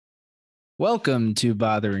Welcome to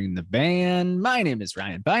Bothering the Band. My name is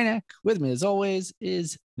Ryan Bynack. With me, as always,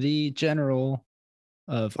 is the General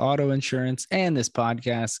of Auto Insurance and this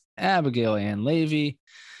podcast, Abigail Ann Levy.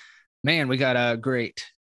 Man, we got a great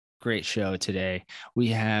show today. We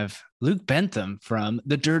have Luke Bentham from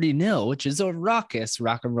the Dirty Nil, which is a raucous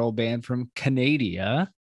rock and roll band from Canada.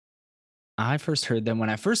 I first heard them when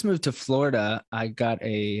I first moved to Florida. I got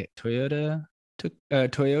a Toyota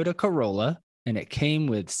Corolla, and it came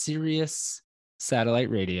with Sirius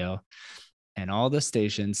satellite radio, and all the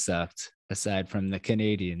stations sucked aside from the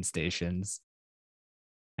Canadian stations.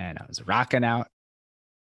 And I was rocking out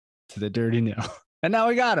to the Dirty Nil, and now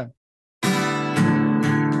we got him.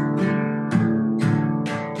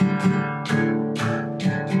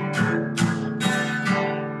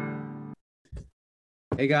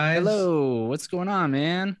 Hey guys. Hello. What's going on,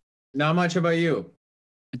 man? Not much. How about you?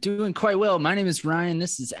 Doing quite well. My name is Ryan.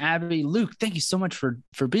 This is Abby. Luke, thank you so much for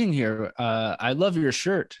being here. I love your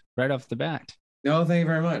shirt right off the bat. No, thank you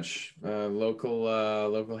very much.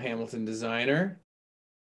 Local Hamilton designer.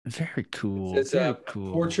 Very cool. It's a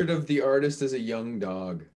portrait of the artist as a young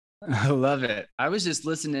dog. I love it. I was just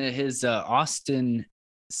listening to his Austin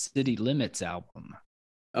City Limits album.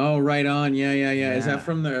 Oh, right on. Yeah. Is that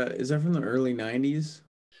from the early 90s?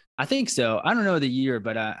 I think so. I don't know the year,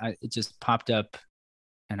 but it just popped up,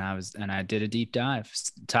 and I did a deep dive,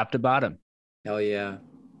 top to bottom. Hell yeah.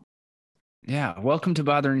 Yeah. Welcome to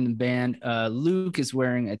Bothering the Band. Luke is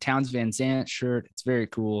wearing a Townes Van Zandt shirt. It's very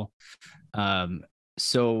cool.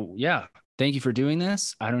 So yeah, thank you for doing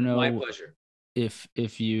this. I don't know. My pleasure. If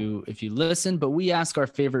you listen, but we ask our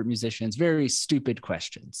favorite musicians very stupid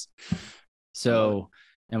questions. So,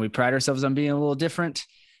 and we pride ourselves on being a little different.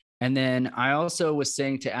 And then I also was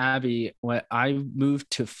saying to Abby, when I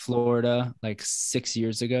moved to Florida like 6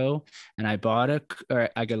 years ago, and I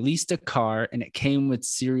leased a car, and it came with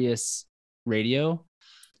Sirius radio,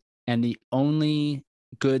 and the only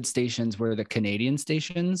good stations were the Canadian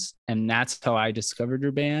stations, and that's how I discovered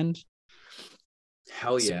your band.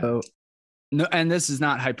 Hell yeah. So, no, and this is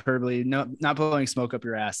not hyperbole, no, not blowing smoke up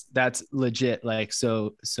your ass. That's legit. Like,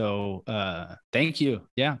 so thank you.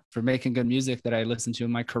 Yeah. For making good music that I listen to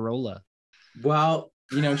in my Corolla. Well,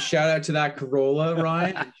 shout out to that Corolla,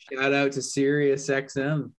 Ryan. Shout out to Sirius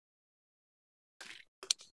XM.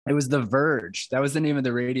 It was The Verge. That was the name of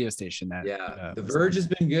the radio station. The Verge has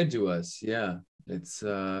been good to us. Yeah. It's,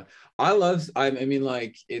 it's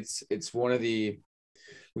one of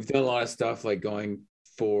we've done a lot of stuff like going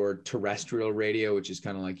for terrestrial radio, which is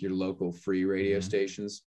kind of like your local free radio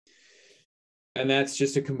stations. And that's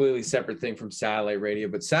just a completely separate thing from satellite radio.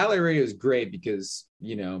 But satellite radio is great because,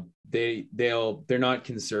 they're not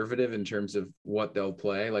conservative in terms of what they'll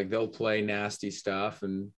play. Like they'll play nasty stuff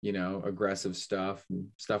and, aggressive stuff and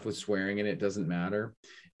stuff with swearing in it. Doesn't matter.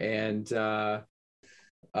 And, on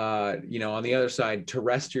the other side,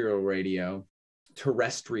 terrestrial radio,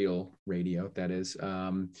 that is,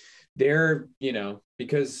 they're,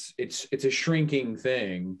 because it's a shrinking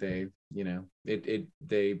thing. They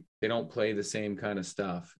don't play the same kind of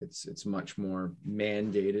stuff. It's much more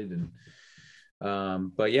mandated.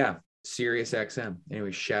 And but yeah, Sirius XM.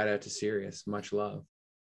 Anyway, shout out to Sirius. Much love.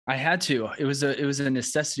 I had to. It was a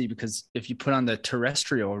necessity, because if you put on the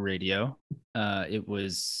terrestrial radio, it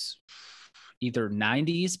was either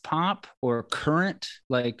 90s pop or current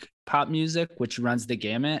like pop music, which runs the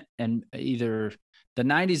gamut. And either the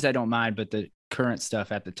 90s I don't mind, but the current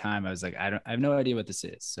stuff at the time I was like, I have no idea what this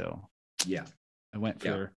is. So yeah, I went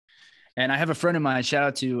for and I have a friend of mine, shout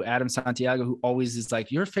out to Adam Santiago, who always is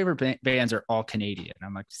like, your favorite bands are all Canadian.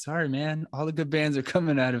 I'm like, sorry man, all the good bands are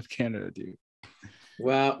coming out of Canada, dude.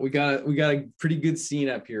 Well, we got a pretty good scene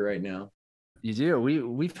up here right now. You do.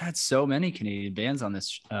 We've had so many Canadian bands on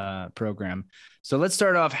this program. So let's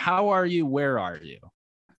start off. How are you? Where are you?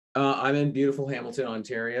 I'm in beautiful Hamilton,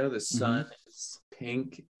 Ontario. The sun is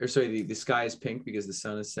pink, or sorry, the sky is pink because the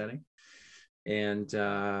sun is setting. And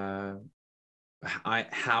how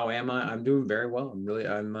am I? I'm doing very well.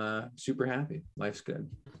 I'm super happy. Life's good.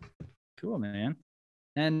 Cool, man.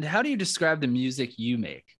 And how do you describe the music you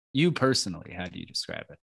make? You personally, how do you describe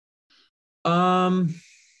it?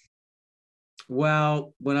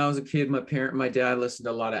 Well, when I was a kid, my dad listened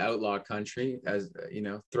to a lot of outlaw country, as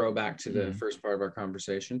throwback to the first part of our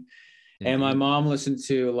conversation. And my mom listened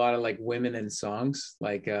to a lot of like women and songs,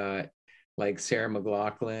 like Sarah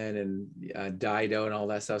McLachlan and Dido and all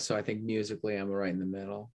that stuff. So I think musically I'm right in the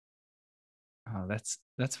middle. Oh,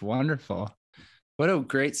 that's wonderful. What a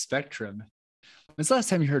great spectrum. When's the last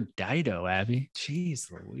time you heard Dido, Abby?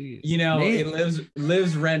 Jeez Louise. It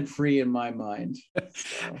lives rent free in my mind.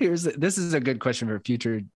 So. This is a good question for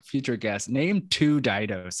future guests. Name 2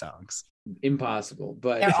 Dido songs. impossible.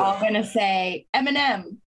 But they're all gonna say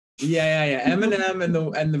Eminem. Yeah. Eminem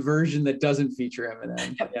and the version that doesn't feature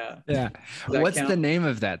Eminem. Yeah. What's the name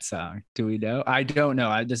of that song? Do we know? I don't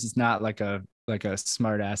know. This is not like a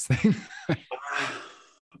smart ass thing.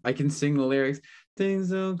 I can sing the lyrics. Things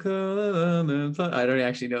don't come. I don't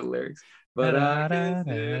actually know the lyrics, but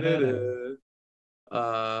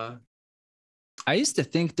I used to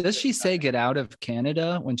think, does she say "get out of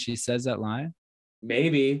Canada" when she says that line?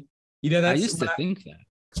 Maybe. That's I used to think that.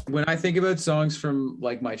 When I think about songs from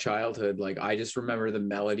like my childhood, like I just remember the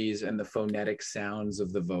melodies and the phonetic sounds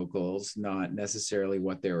of the vocals, not necessarily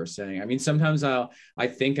what they were saying. I mean, sometimes I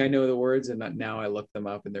think I know the words, and now I look them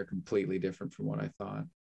up and they're completely different from what I thought.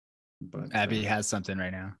 But Abby has something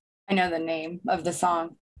right now. I know the name of the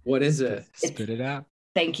song. What is it? Spit it out.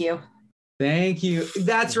 Thank you. Thank you.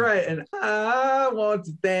 That's right. And I want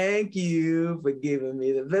to thank you for giving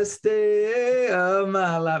me the best day of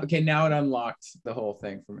my life. Okay, now it unlocked the whole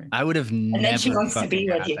thing for me. I would have never. And then she wants to be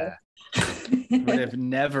with you. Would have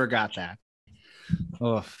never got that.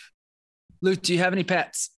 Oh, Luke, do you have any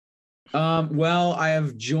pets? Well, I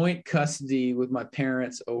have joint custody with my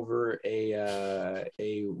parents over a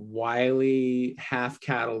wily half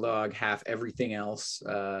cattle dog, half everything else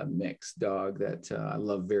mixed dog that I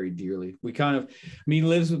love very dearly. We he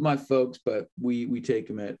lives with my folks, but we take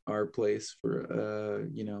him at our place for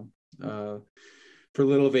for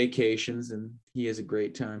little vacations, and he has a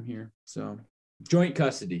great time here. So joint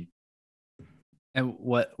custody. And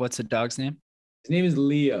what's the dog's name? His name is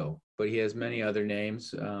Leo, but he has many other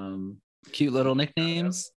names. Cute little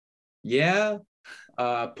nicknames. Yeah.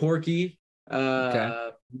 Porky. Okay.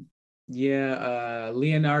 Yeah.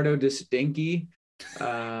 Leonardo da Stinky.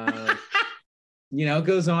 It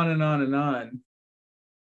goes on and on and on.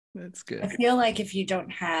 That's good. I feel like if you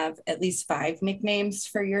don't have at least 5 nicknames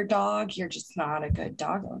for your dog, you're just not a good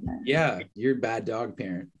dog owner. Yeah. You're a bad dog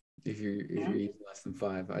parent if you're using less than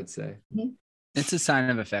 5, I'd say. Mm-hmm. It's a sign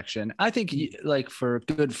of affection. I think like for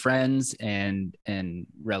good friends and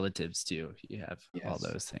relatives too, you have all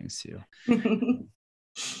those things too.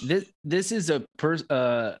 This is a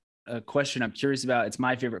question I'm curious about. It's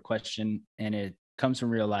my favorite question, and it comes from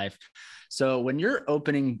real life. So when you're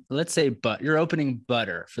opening, let's say, you're opening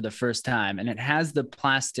butter for the first time, and it has the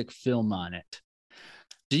plastic film on it,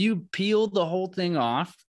 do you peel the whole thing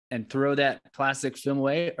off and throw that plastic film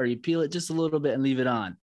away, or you peel it just a little bit and leave it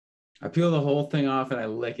on? I peel the whole thing off and I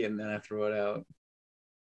lick it and then I throw it out.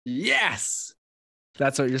 Yes.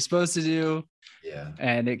 That's what you're supposed to do. Yeah.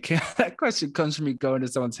 And that question comes from me going to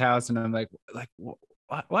someone's house and I'm like,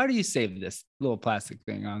 why do you save this little plastic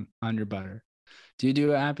thing on your butter? Do you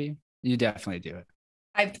do it, Abby? You definitely do it.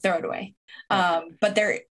 I throw it away. But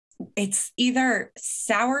it's either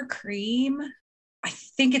sour cream. I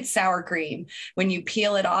think it's sour cream. When you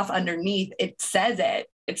peel it off underneath, it says it.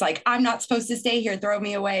 It's like, I'm not supposed to stay here. Throw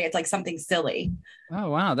me away. It's like something silly.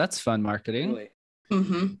 Oh, wow. That's fun marketing. Really?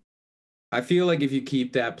 Mm-hmm. I feel like if you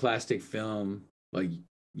keep that plastic film,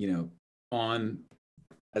 on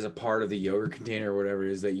as a part of the yogurt container or whatever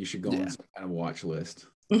it is, that you should go on some kind of watch list.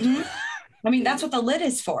 Mm-hmm. I mean, that's what the lid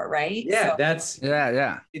is for, right? Yeah,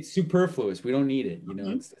 yeah. It's superfluous. We don't need it.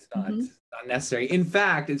 It's not necessary. In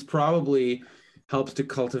fact, it's probably helps to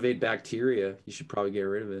cultivate bacteria. You should probably get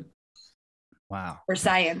rid of it. Wow. For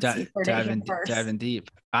science. Diving deep.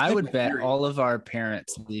 I would bet all of our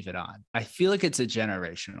parents leave it on. I feel like it's a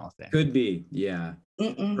generational thing. Could be. Yeah.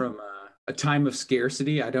 Mm-mm. From a time of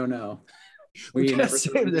scarcity. I don't know. We never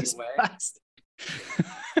save this plastic.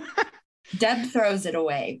 Deb throws it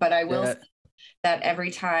away, but I will say that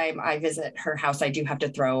every time I visit her house, I do have to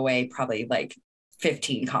throw away probably like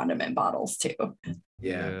 15 condiment bottles too.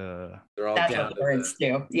 Yeah. They're all That's what parents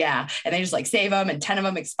do. Yeah. And they just like save them, and 10 of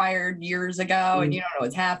them expired years ago and you don't know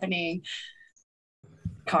what's happening.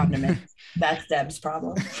 Condiments. That's Deb's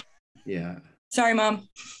problem. Yeah. Sorry, Mom.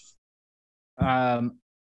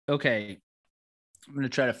 Okay. I'm going to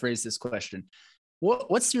try to phrase this question.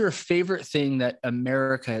 What's your favorite thing that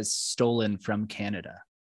America has stolen from Canada?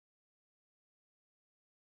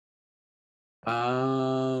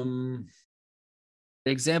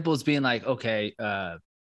 Examples being like, okay,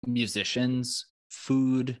 musicians,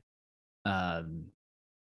 food. Well,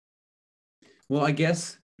 I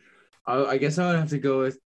guess I would have to go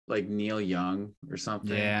with like Neil Young or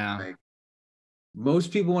something. Yeah. Like,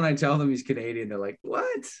 most people, when I tell them he's Canadian, they're like,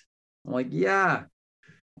 "What?" I'm like, "Yeah."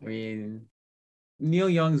 I mean, Neil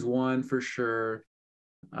Young's one for sure.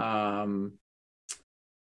 You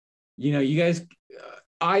guys.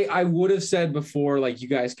 I would have said before, like, you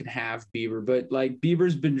guys can have Bieber, but like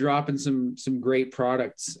Bieber's been dropping some great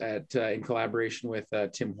products in collaboration with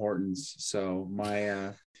Tim Hortons. So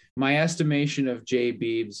my estimation of Jay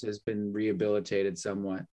Beebs has been rehabilitated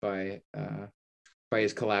somewhat by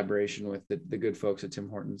his collaboration with the good folks at Tim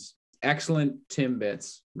Hortons. Excellent Tim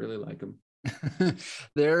bits. Really like them.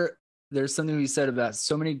 There's something we said about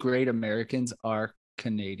so many great Americans are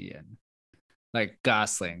Canadian, like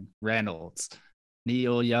Gosling, Reynolds,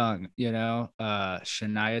 Neil Young,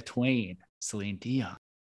 Shania Twain, Celine Dion.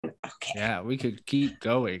 Okay. Yeah, we could keep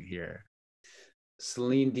going here.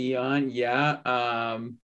 Celine Dion, yeah.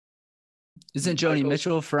 Isn't Joni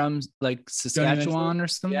Mitchell from like Saskatchewan or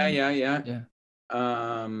something? Yeah.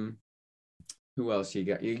 Who else you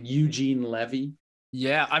got? Eugene Levy.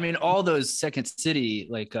 Yeah, I mean all those Second City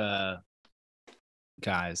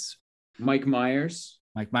guys. Mike Myers,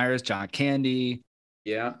 John Candy.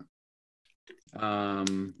 Yeah.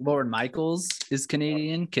 Lorne Michaels is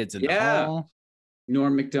Canadian. Kids in the Hall.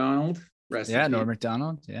 Norm Macdonald. Norm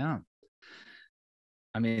Macdonald. Yeah.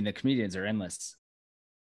 I mean, the comedians are endless.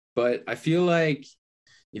 But I feel like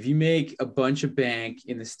if you make a bunch of bank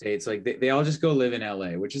in the States, like they all just go live in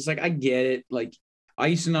LA, which is like, I get it. Like I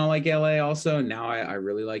used to not like LA also. Now I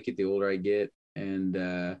really like it the older I get.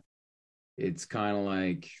 And it's kind of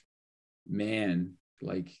like, man,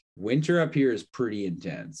 like winter up here is pretty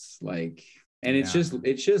intense. Like, and it's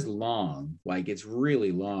just long. Like it's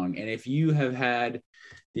really long. And if you have had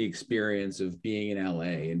the experience of being in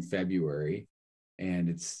LA in February and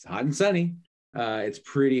it's hot and sunny, it's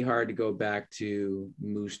pretty hard to go back to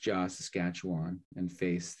Moose Jaw, Saskatchewan and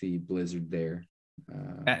face the blizzard there.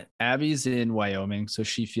 Abby's in Wyoming, so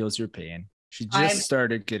she feels your pain. She just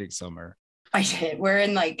started getting summer. I did. We're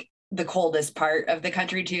in like the coldest part of the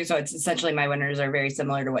country too. So it's essentially my winters are very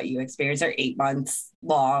similar to what you experience. They're 8 months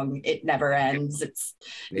long. It never ends. It's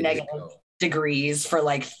negative degrees for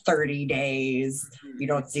like 30 days. You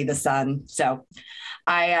don't see the sun. So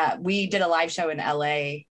we did a live show in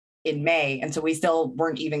LA in May. And so we still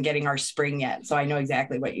weren't even getting our spring yet. So I know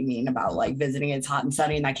exactly what you mean about like visiting. It's hot and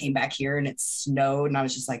sunny. And I came back here and it snowed and I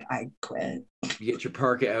was just like, I quit. You get your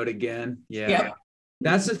parka out again. Yeah. Yep.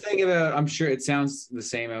 That's the thing about, I'm sure it sounds the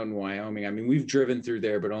same out in Wyoming. I mean, we've driven through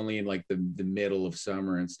there, but only in like the middle of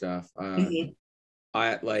summer and stuff.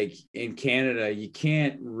 I like in Canada, you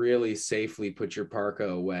can't really safely put your parka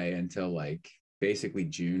away until like basically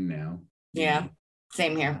June now. Yeah.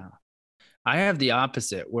 Same here. I have the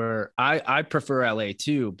opposite where I prefer LA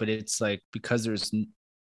too, but it's like because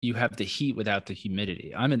you have the heat without the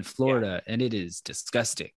humidity. I'm in Florida and it is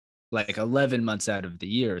disgusting. Like 11 months out of the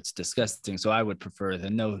year, it's disgusting. So I would prefer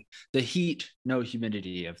the heat, no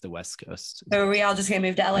humidity of the West Coast. So are we all just gonna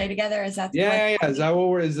move to LA together? Is that Is that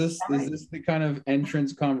what is this the kind of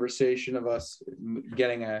entrance conversation of us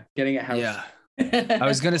getting a house? Yeah. I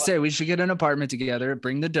was gonna say we should get an apartment together,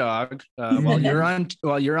 bring the dog. While you're on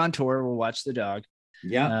tour, we'll watch the dog.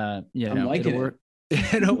 Yeah.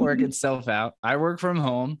 It'll work itself out. I work from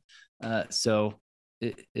home. So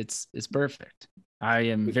it's perfect. I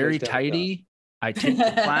am very tidy. I take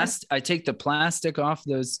the plastic off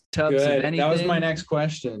those tubs. Good. Of anything. That was my next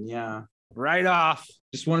question. Yeah. Right off.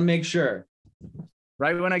 Just want to make sure.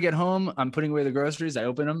 Right when I get home, I'm putting away the groceries. I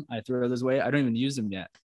open them. I throw those away. I don't even use them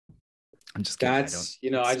yet. I'm just kidding. I just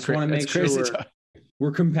want to make sure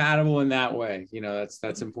we're compatible in that way.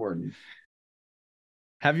 That's important.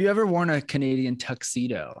 Have you ever worn a Canadian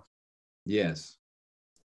tuxedo? Yes.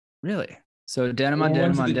 Really? So denim on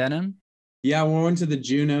denim? Yeah, we went to the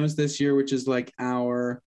Junos this year, which is like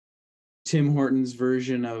our Tim Hortons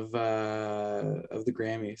version of the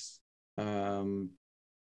Grammys.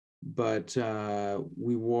 But the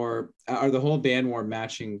whole band wore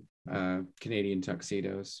matching Canadian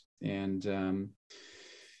tuxedos, and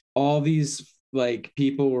all these like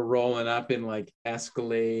people were rolling up in like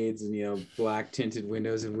Escalades and black tinted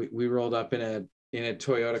windows, and we rolled up in a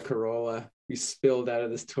Toyota Corolla. We spilled out of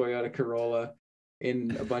this Toyota Corolla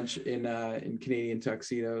in a bunch in Canadian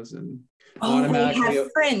tuxedos, and they have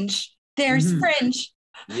fringe. There's fringe.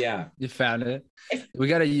 Yeah, you found it. We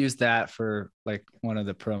got to use that for like one of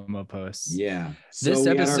the promo posts. Yeah. This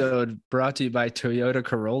episode brought to you by Toyota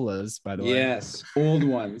Corollas, by the way. Yes, old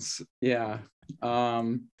ones. Yeah.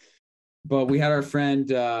 But we had our friend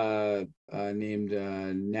named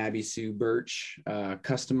Nabby Sue Birch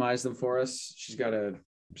customize them for us. She's got a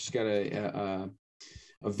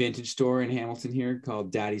vintage store in Hamilton here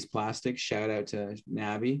called Daddy's Plastic. Shout out to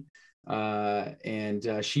Nabby.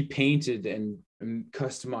 And she painted and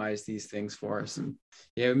customized these things for us, and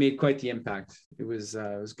it made quite the impact. It was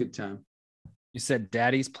a good time. You said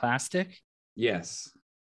Daddy's Plastic? Yes.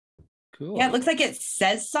 Cool. Yeah, it looks like it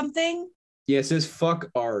says something. Yeah, it says "fuck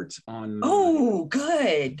art" on. Oh,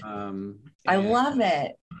 good. I love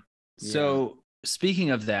it. So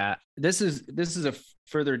speaking of that, this is a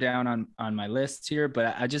further down on my list here,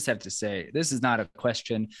 but I just have to say this is not a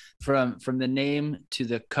question. From the name to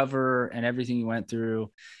the cover and everything you went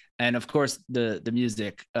through, and of course the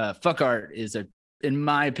music. Fuck Art is in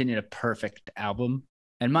my opinion, a perfect album.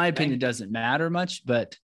 And my opinion doesn't matter much,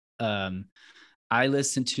 but I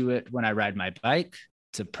listen to it when I ride my bike.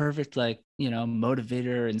 It's a perfect, like,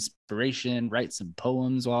 motivator, inspiration, write some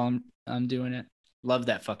poems while I'm doing it. Love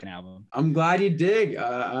that fucking album. I'm glad you dig.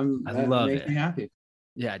 I love it. Makes me happy.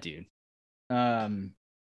 Yeah, dude.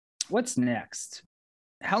 What's next?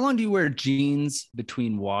 How long do you wear jeans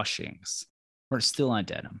between washings, or still on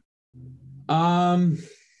denim?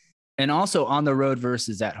 And also on the road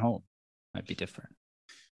versus at home might be different.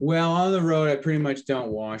 Well, on the road, I pretty much don't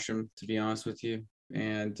wash them, to be honest with you.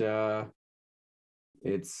 And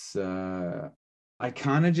it's I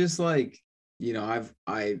kind of just like,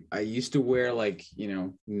 I used to wear like,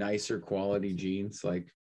 nicer quality jeans,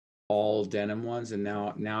 like all denim ones, and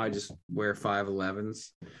now I just wear 511s,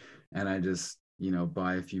 and I just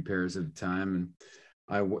buy a few pairs at a time. And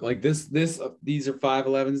I like these are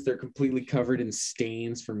 511s. They're completely covered in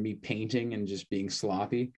stains from me painting and just being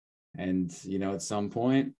sloppy. And at some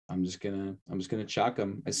point I'm just gonna chuck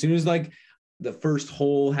them as soon as like the first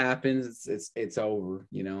hole happens. It's over.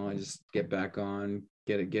 I just get back on,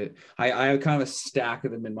 get it. I have kind of a stack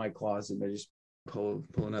of them in my closet. I just pull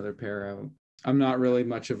another pair out. I'm not really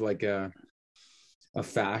much of like a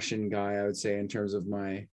fashion guy, I would say, in terms of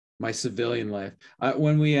my civilian life.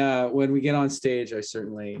 When we get on stage, I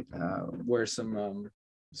certainly wear some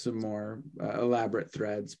more elaborate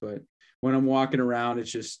threads, but when I'm walking around,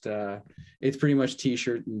 it's just it's pretty much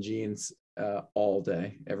t-shirt and jeans all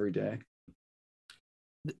day, every day.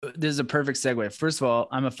 This is a perfect segue. First of all,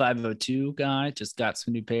 I'm a 502 guy. Just got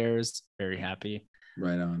some new pairs. Very happy.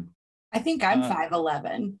 Right on. I think I'm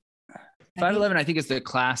 5'11". 5'11", I think is the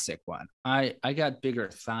classic one. I got bigger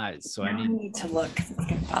thighs, so I need to look.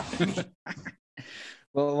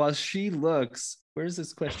 Well, while she looks, where's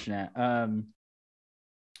this question at?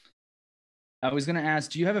 I was gonna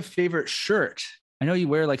ask, do you have a favorite shirt? I know you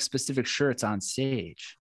wear like specific shirts on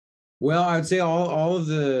stage. Well, I would say all of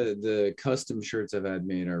the custom shirts I've had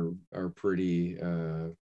made are pretty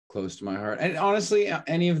close to my heart. And honestly,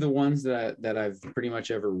 any of the ones that I've pretty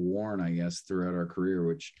much ever worn, I guess, throughout our career,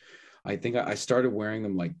 which I think I started wearing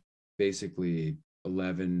them like basically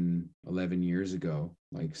 11 years ago,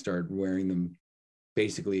 like started wearing them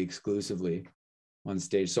basically exclusively on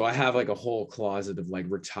stage. So I have like a whole closet of like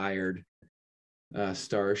retired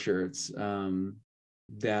Star shirts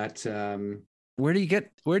where do you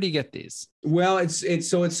get these? Well,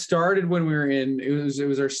 it started when we were it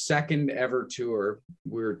was our second ever tour.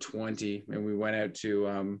 We were 20 and we went out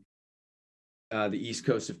to the east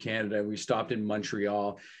coast of Canada. We stopped in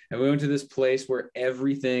Montreal and we went to this place where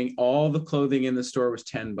all the clothing in the store was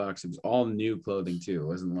 $10. It was all new clothing too. It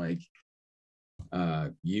wasn't like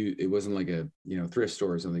it wasn't like a thrift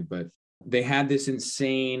store or something, but they had this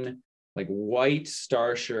insane like white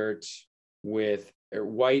Star shirt with a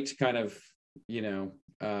white kind of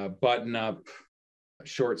button up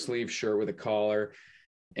short sleeve shirt with a collar,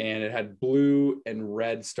 and it had blue and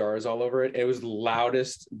red stars all over it. It was the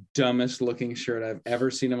loudest, dumbest looking shirt I've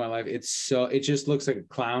ever seen in my life. It just looks like a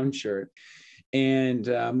clown shirt. And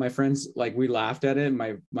my friends, like, we laughed at it.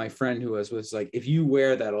 My friend who was like, if you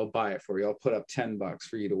wear that, I'll buy it for you. I'll put up $10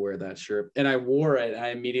 for you to wear that shirt. And I wore it. I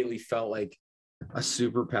immediately felt like a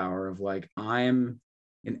superpower of like, I'm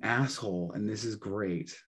an asshole and this is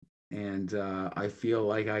great. And I feel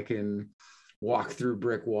like I can walk through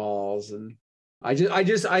brick walls. And I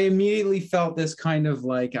immediately felt this kind of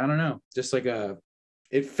like, I don't know, just like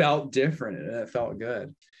it felt different and it felt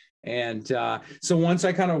good. And so once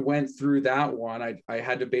I kind of went through that one, I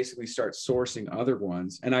had to basically start sourcing other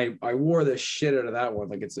ones. And I wore the shit out of that one.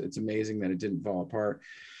 Like it's amazing that it didn't fall apart.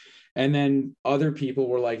 And then other people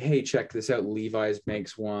were like, hey, check this out. Levi's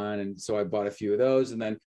makes one. And so I bought a few of those. And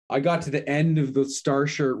then I got to the end of the Star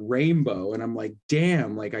shirt rainbow and I'm like,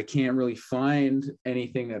 damn, like I can't really find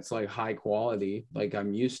anything that's like high quality like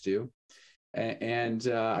I'm used to. And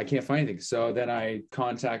I can't find anything. So then I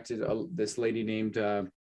contacted this lady named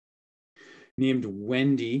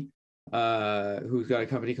Wendy, who's got a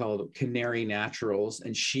company called Canary Naturals,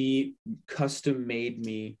 and she custom made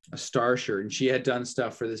me a Star shirt. And she had done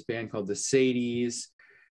stuff for this band called the Sadies.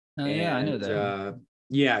 Oh, yeah, I know that.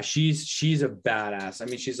 Yeah, she's a badass. I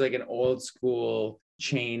mean, she's like an old school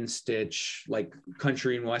chain stitch, like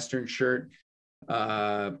country and western shirt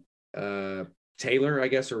tailor, I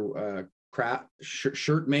guess, or craft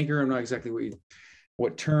shirt maker. I'm not exactly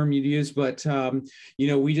what term you'd use, but you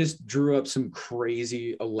know, we just drew up some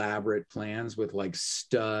crazy elaborate plans with like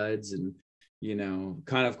studs and, you know,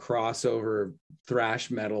 kind of crossover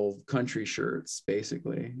thrash metal country shirts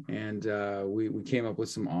basically. And we came up with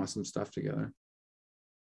some awesome stuff together.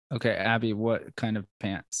 Okay, Abby, what kind of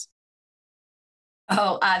pants?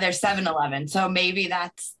 Oh, they're 7-Eleven. So maybe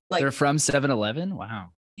that's like They're from 7-Eleven? Wow.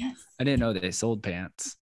 yes. I didn't know they sold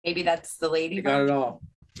pants. Maybe that's the lady. You got it all.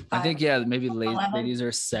 I think, yeah, maybe 11? ladies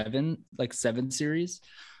are 7 series.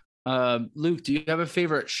 Luke, do you have a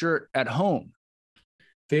favorite shirt at home?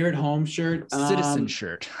 Favorite home shirt? Citizen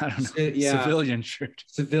shirt. I don't know. Yeah. Civilian shirt.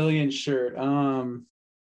 Civilian shirt.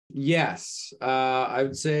 Yes. I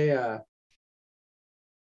would say I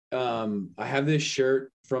have this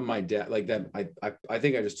shirt from my dad, like that. I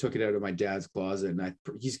think I just took it out of my dad's closet, and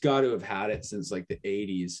he's got to have had it since like the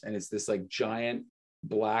 80s. And it's this like giant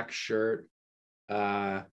black shirt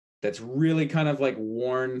that's really kind of like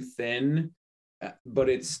worn thin, but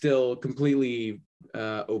it's still completely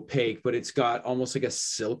opaque, but it's got almost like a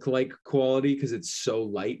silk-like quality because it's so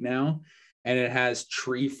light now. And it has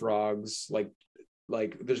tree frogs, like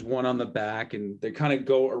there's one on the back, and they kind of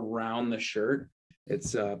go around the shirt.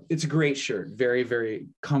 It's a great shirt, very, very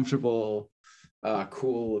comfortable,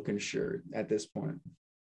 cool looking shirt at this point.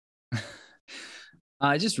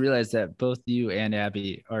 I just realized that both you and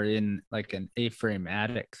Abby are in like an A-frame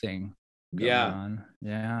attic thing going on.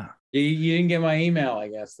 Yeah. You didn't get my email, I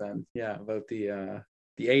guess, then. Yeah, about the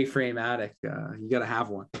A-frame attic. You got to have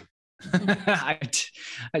one. I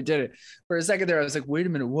did it. For a second there, I was like, wait a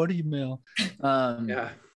minute, what email? Yeah.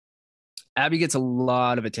 Abby gets a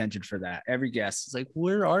lot of attention for that. Every guest is like,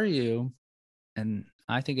 where are you? And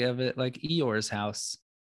I think of it like Eeyore's house.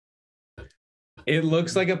 It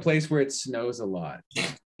looks like a place where it snows a lot.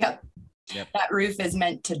 Yep. That roof is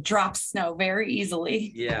meant to drop snow very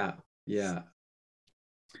easily. Yeah. Yeah.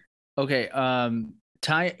 Okay.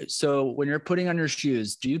 So when you're putting on your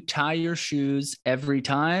shoes, do you tie your shoes every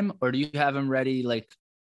time, or do you have them ready like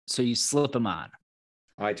so you slip them on?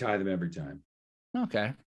 I tie them every time.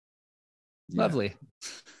 Okay. Yeah. Lovely.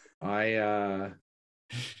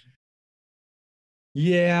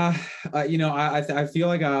 You know, I feel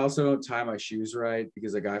like I also don't tie my shoes right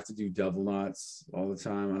because like I have to do double knots all the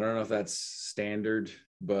time. I don't know if that's standard,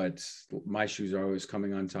 but my shoes are always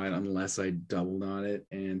coming untied unless I double knot it.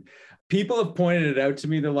 And people have pointed it out to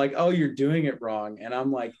me. They're like, "Oh, you're doing it wrong," and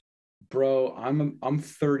I'm like, "Bro, I'm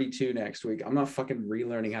 32 next week. I'm not fucking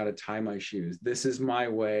relearning how to tie my shoes. This is my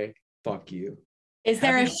way. Fuck you." Is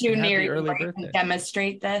there a shoe near you where you birthday. can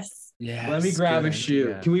demonstrate this? Yeah. Let me grab a shoe.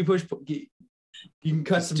 Yeah. Can we push? You can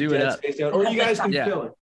cut some dead space out, or you guys can fill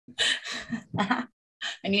it.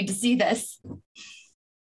 I need to see this.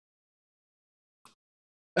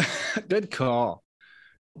 Good call.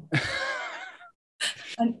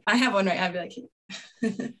 I have one right. I'd be like,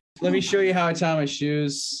 let me show you how I tie my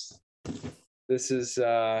shoes. This is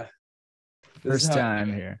first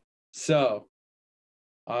time here. So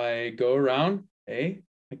I go around, like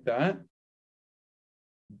that.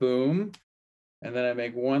 Boom. And then I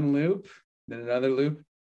make one loop, then another loop,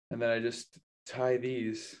 and then I just tie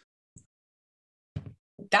these.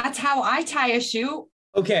 That's how I tie a shoe.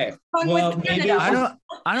 Okay. Well, maybe I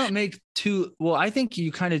don't make two. Well, I think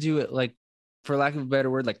you kind of do it like, for lack of a better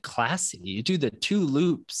word, like classy. You do the 2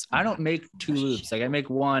 loops. I don't make 2 loops. Like I make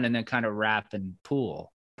one and then kind of wrap and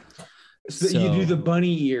pull. So you do the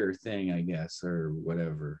bunny ear thing, I guess, or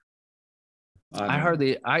whatever.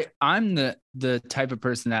 I'm the type of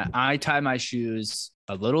person that I tie my shoes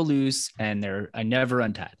a little loose and I never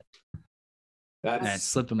untie them. And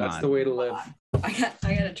slip them on. That's the way to live. I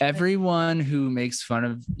gotta try. Everyone who makes fun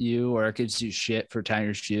of you or gives you shit for tying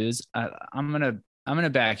your shoes, I'm gonna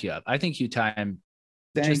back you up. I think you tie them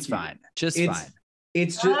just fine. Fine.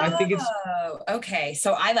 It's just I think it's okay.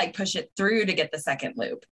 So I like push it through to get the second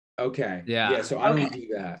loop. Okay. Yeah. So I don't do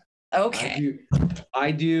that. Okay.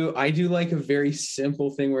 I do like a very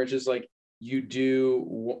simple thing where it's just like you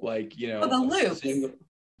do like, you know, the loops. And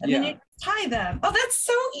then you tie them. Oh, that's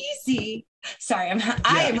so easy. Sorry,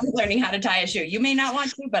 I am learning how to tie a shoe. You may not want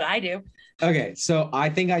to, but I do. Okay, so I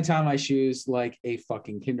think I tie my shoes like a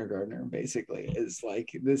fucking kindergartner. Basically, is like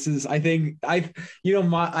this is. I think I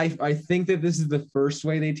think that this is the first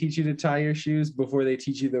way they teach you to tie your shoes before they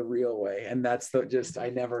teach you the real way, and that's I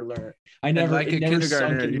never learned. It never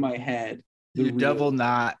sunk in my head. You double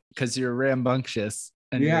knot because you're rambunctious.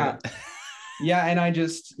 And yeah, and I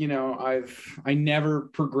just I never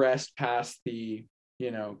progressed past the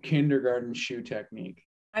kindergarten shoe technique.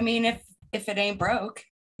 I mean, if it ain't broke.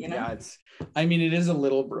 Yeah, it is a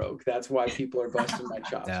little broke. That's why people are busting my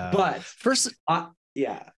chops. But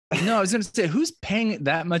No, I was going to say, who's paying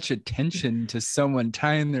that much attention to someone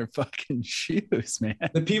tying their fucking shoes, man?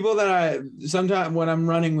 The people that sometimes when I'm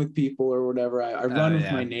running with people or whatever, I run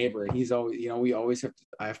with my neighbor. He's always, we always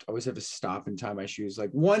I always have to stop and tie my shoes like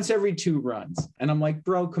once every 2 runs. And I'm like,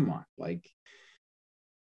 bro, come on. Like,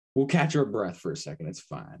 we'll catch our breath for a second. It's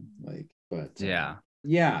fine. Like, but yeah.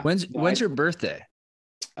 When's your birthday?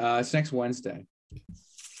 It's next Wednesday.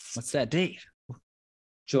 What's that date?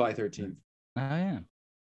 July 13th. Oh, yeah.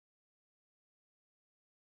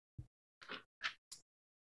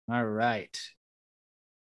 All right.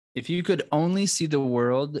 If you could only see the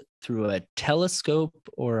world through a telescope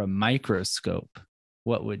or a microscope,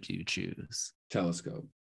 what would you choose? Telescope.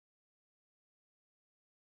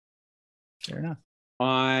 Fair enough.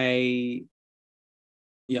 I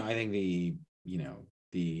think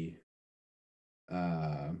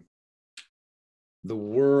the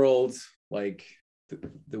world, like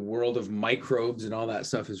the world of microbes and all that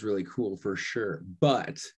stuff is really cool for sure.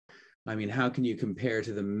 But I mean, how can you compare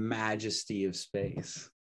to the majesty of space?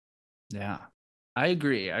 Yeah, I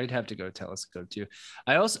agree. I'd have to go telescope too.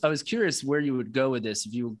 I was curious where you would go with this.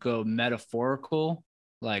 If you would go metaphorical,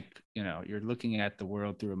 like, you're looking at the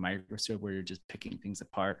world through a microscope where you're just picking things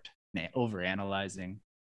apart, over analyzing,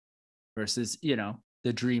 versus,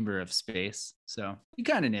 the dreamer of space. So you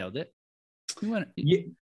kind of nailed it. Yeah,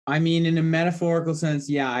 I mean, in a metaphorical sense,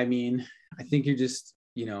 yeah. I mean, I think you're just,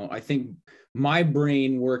 I think my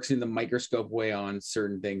brain works in the microscope way on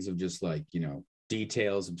certain things of just like,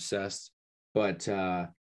 details obsessed. But I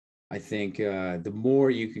think the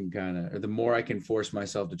more you can the more I can force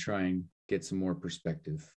myself to try and get some more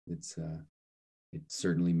perspective, it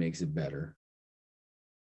certainly makes it better.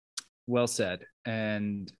 Well said.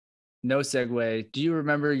 And no segue. Do you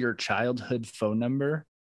remember your childhood phone number?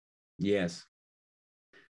 Yes.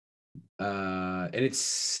 And it's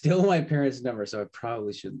still my parents' number, so I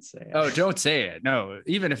probably shouldn't say it. Oh, don't say it. No,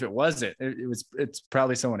 even if it wasn't, it's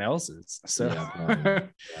probably someone else's. So yeah,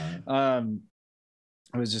 I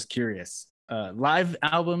was just curious. Live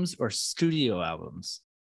albums or studio albums?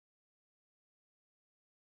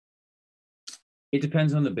 It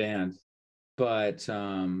depends on the band, but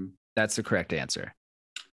that's the correct answer.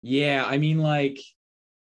 Yeah, I mean, The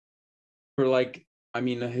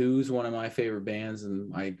Who's one of my favorite bands,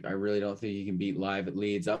 and I really don't think you can beat Live at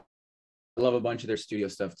Leeds. I love a bunch of their studio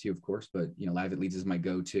stuff too, of course, but Live at Leeds is my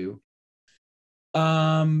go-to.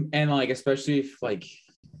 And especially if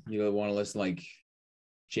you want to listen to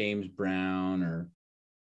James Brown or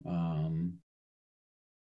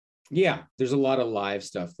there's a lot of live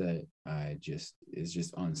stuff that is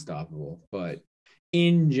just unstoppable. But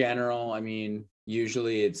in general, I mean,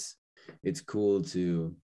 usually it's cool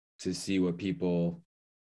to see what people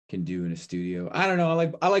can do in a studio. I don't know.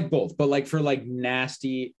 I like both, but for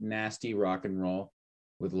nasty rock and roll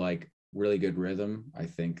with really good rhythm, I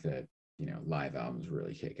think that, live albums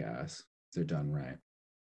really kick ass. They're done right.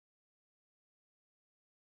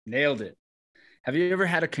 Nailed it. Have you ever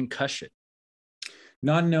had a concussion?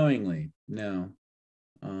 Not knowingly, no.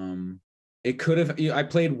 It could have. I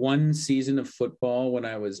played one season of football when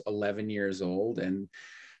I was 11 years old, and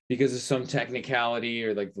because of some technicality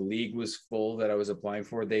or the league was full that I was applying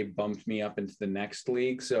for, they bumped me up into the next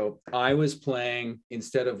league. So I was playing,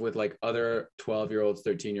 instead of with other 12-year-olds,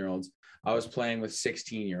 13-year-olds, I was playing with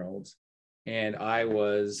 16-year-olds, and I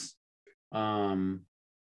was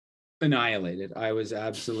annihilated. I was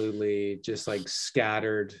absolutely just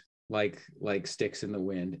scattered like sticks in the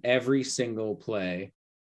wind every single play.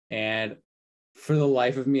 And for the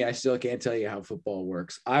life of me, I still can't tell you how football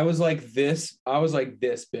works. I was this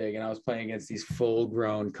big, and I was playing against these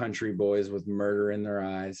full-grown country boys with murder in their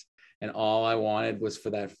eyes, and all I wanted was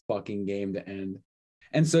for that fucking game to end.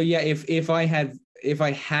 And so yeah, if I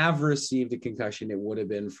have received a concussion, it would have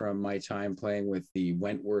been from my time playing with the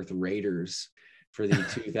Wentworth Raiders for the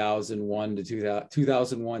 2001 to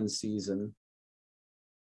 2001 season.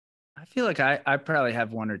 I feel like I probably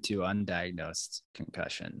have one or two undiagnosed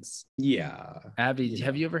concussions. Yeah. Abby,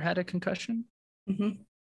 have you ever had a concussion? Mm-hmm.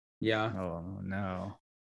 Yeah. Oh, no.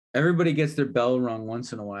 Everybody gets their bell rung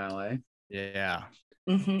once in a while, eh? Yeah.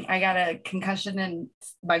 Mm-hmm. I got a concussion, and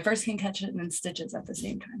my first concussion and stitches at the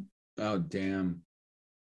same time. Oh, damn.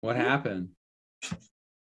 What happened?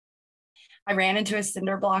 I ran into a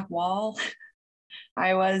cinder block wall.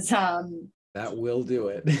 I was that will do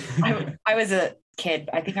it. I was a kid.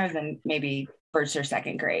 I think I was in maybe first or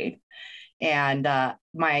second grade, and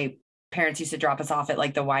my parents used to drop us off at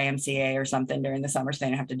the YMCA or something during the summer, so they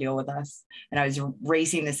didn't have to deal with us. And I was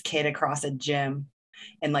racing this kid across a gym,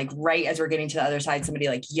 and right as we're getting to the other side, somebody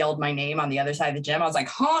yelled my name on the other side of the gym. I was like,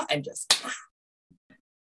 huh, and just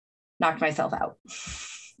knocked myself out.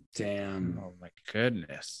 Damn. Oh my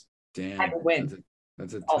goodness. Damn. I would win.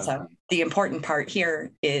 That's a Also, toughie. the important part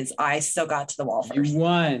here is I still got to the wall You first.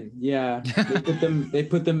 won. Yeah. They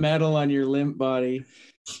put the medal on your limp body.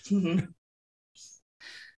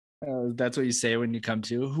 That's what you say when you come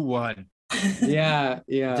to. Who won? Yeah.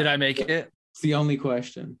 Did I make it? It's the only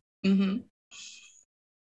question. Mm-hmm.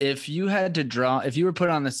 If you had to draw, if you were put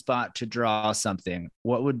on the spot to draw something,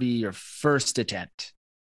 what would be your first attempt?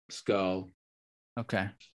 Skull. Okay.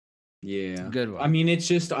 Yeah. Good one. I mean, it's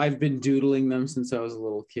just I've been doodling them since I was a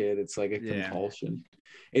little kid. It's like a compulsion.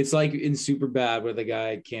 It's like in Superbad where the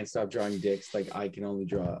guy can't stop drawing dicks. Like I can only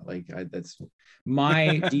draw that's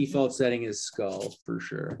my default setting is skull for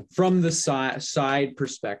sure. From the side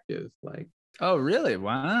perspective. Like, oh, really?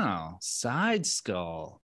 Wow. Side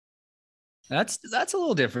skull. That's a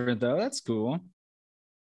little different though. That's cool.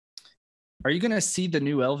 Are you gonna see the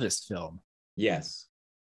new Elvis film? yes.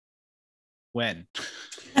 When?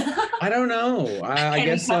 I don't know. I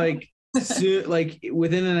guess like soon, like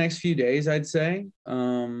within the next few days, I'd say. I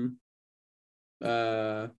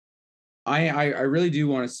really do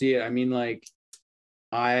want to see it. I mean, like,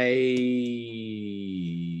 I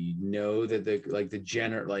know that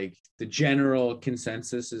the general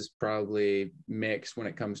consensus is probably mixed when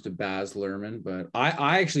it comes to Baz Luhrmann, but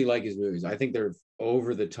I actually like his movies. I think they're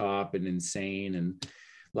over the top and insane, and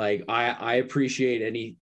like I appreciate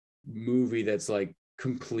any movie that's like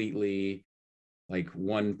completely like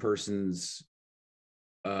one person's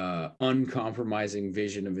uncompromising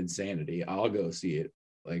vision of insanity. I'll go see it,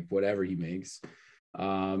 like whatever he makes.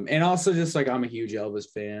 And also just like I'm a huge Elvis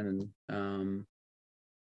fan, and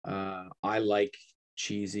I like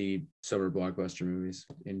cheesy summer blockbuster movies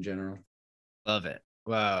in general. Love it.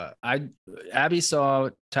 Abby saw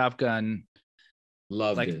Top Gun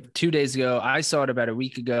Loved it 2 days ago. I saw it about a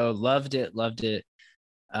week ago. Loved it.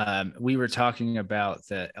 We were talking about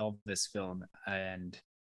the Elvis film and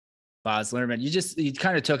Baz Luhrmann. You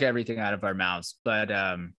kind of took everything out of our mouths, but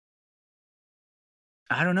I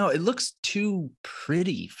don't know. It looks too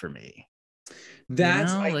pretty for me.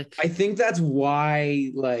 I think that's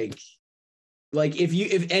why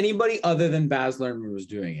if anybody other than Baz Luhrmann was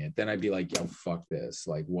doing it, then I'd be like, yo, fuck this,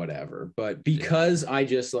 like whatever. But because I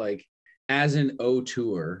just like as an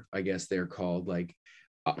auteur, I guess they're called, like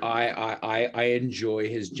I enjoy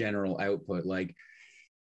his general output. Like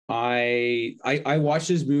I watched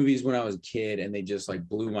his movies when I was a kid and they just like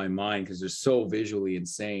blew my mind because they're so visually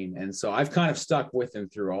insane. And so I've kind of stuck with him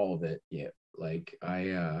through all of it. Yeah. Like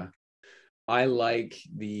I like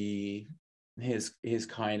his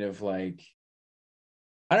kind of like,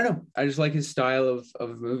 I don't know. I just like his style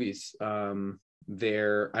of movies. I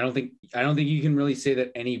don't think you can really say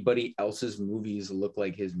that anybody else's movies look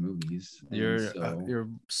like his movies. You're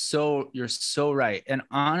so right. And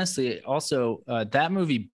honestly, also that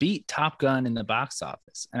movie beat Top Gun in the box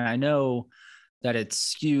office. And I know that it's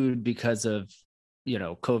skewed because of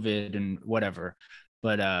COVID and whatever,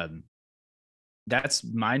 but that's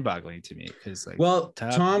mind-boggling to me because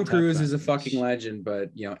Tom Cruise is a fucking legend, but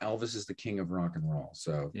Elvis is the king of rock and roll.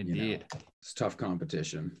 So indeed, it's tough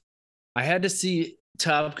competition. I had to see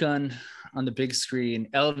Top Gun on the big screen.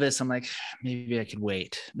 Elvis, I'm like, maybe I could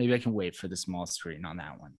wait. Maybe I can wait for the small screen on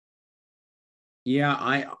that one. Yeah,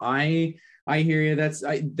 I hear you.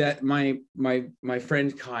 My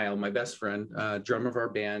friend Kyle, my best friend, drummer of our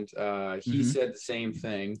band, he said the same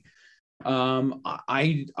thing.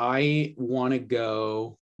 I want to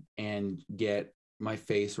go and get my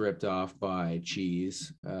face ripped off by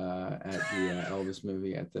Cheese at the Elvis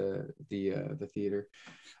movie at the theater.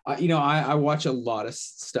 I watch a lot of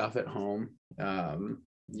stuff at home, but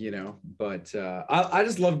I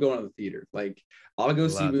just love going to the theater. Like I'll go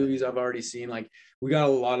see movies I've already seen. Like we got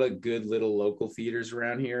a lot of good little local theaters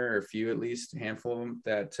around here, or a few at least, a handful of them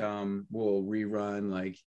that will rerun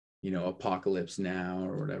like Apocalypse Now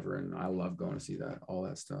or whatever, and I love going to see all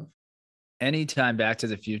that stuff. Anytime Back to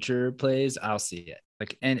the Future plays, I'll see it.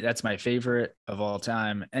 And that's my favorite of all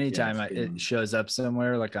time. Anytime it shows up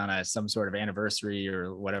somewhere, like on some sort of anniversary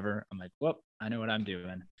or whatever, I'm like, well, I know what I'm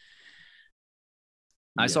doing.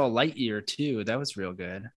 I saw Lightyear too. That was real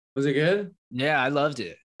good. Was it good? Yeah, I loved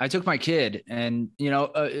it. I took my kid, and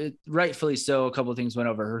rightfully so. A couple of things went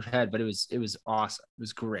over her head, but it was awesome. It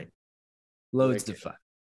was great. Loads of fun.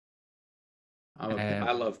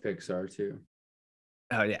 I love Pixar too.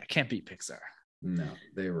 Oh yeah, can't beat Pixar. No,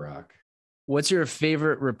 they rock. What's your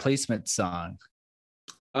favorite Replacement song?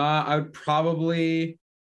 I would probably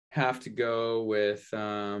have to go with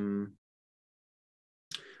I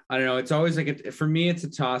don't know. It's always like for me, it's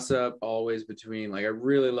a toss up always between like I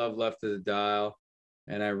really love Left of the Dial,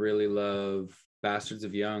 and I really love Bastards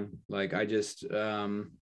of Young. Like I just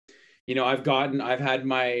I've had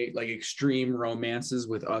my like extreme romances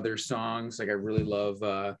with other songs. Like I really love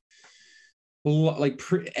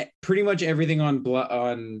pretty much everything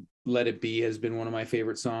on Let It Be has been one of my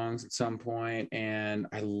favorite songs at some point, and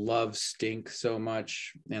I love Stink so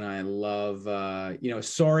much, and I love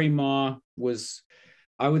Sorry Ma was,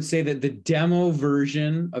 I would say that the demo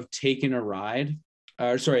version of Taking a Ride,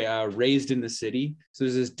 Raised in the City. So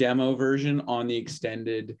there's this demo version on the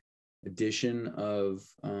extended edition of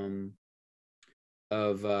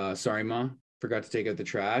Sorry Ma, Forgot to Take Out the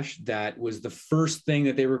Trash. That was the first thing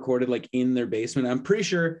that they recorded like in their basement. I'm pretty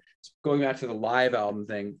sure, going back to the live album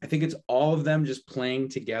thing, I think it's all of them just playing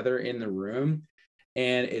together in the room,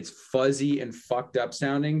 and it's fuzzy and fucked up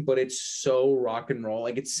sounding, but it's so rock and roll.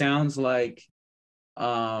 Like it sounds like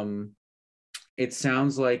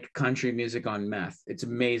country music on meth. It's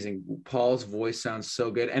amazing. Paul's voice sounds so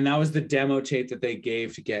good. And that was the demo tape that they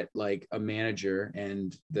gave to get like a manager,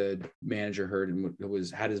 and the manager heard and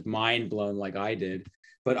had his mind blown like I did.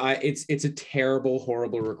 But it's a terrible,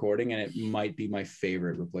 horrible recording, and it might be my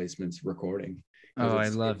favorite Replacements recording. Oh, I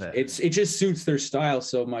love it. It just suits their style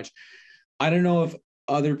so much. I don't know if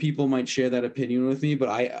other people might share that opinion with me,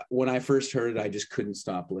 but when I first heard it, I just couldn't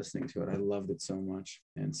stop listening to it. I loved it so much.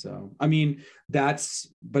 And so, I mean,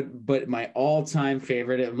 but my all-time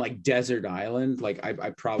favorite, I'm like Desert Island, like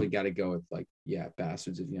I probably got to go with like, yeah,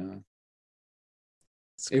 Bastards of Young.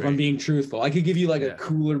 If I'm being truthful, I could give you like a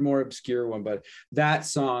cooler, more obscure one, but that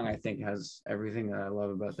song I think has everything that I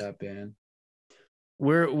love about that band.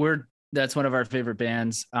 That's one of our favorite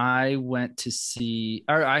bands. I went to see,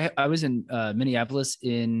 or I was in Minneapolis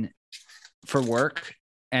for work,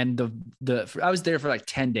 and I was there for like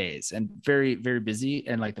 10 days and very, very busy.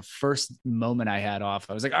 And like the first moment I had off,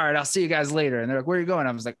 I was like, all right, I'll see you guys later. And they're like, where are you going?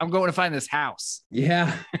 I was like, I'm going to find this house.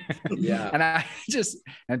 Yeah. Yeah.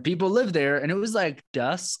 and people live there, and it was like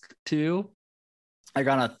dusk too, like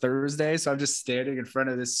on a Thursday. So I'm just standing in front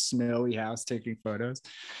of this snowy house taking photos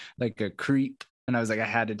like a creep. And I was like, I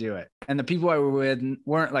had to do it. And the people I were with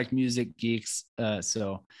weren't like music geeks.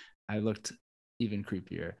 So I looked even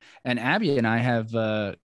creepier. And Abby and I have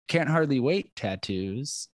Can't Hardly Wait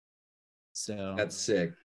tattoos. So that's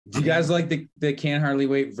sick. Do you guys like the Can't Hardly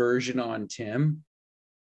Wait version on Tim?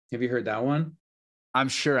 Have you heard that one? I'm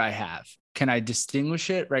sure I have. Can I distinguish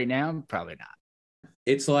it right now? Probably not.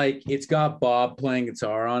 It's like, it's got Bob playing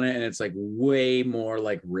guitar on it, and it's like way more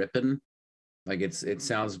like ripping. Like it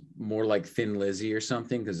sounds more like Thin Lizzy or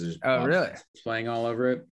something, because there's really playing all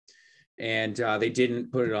over it. And they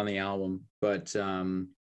didn't put it on the album, but I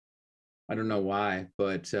don't know why,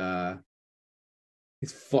 but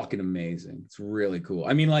it's fucking amazing. It's really cool.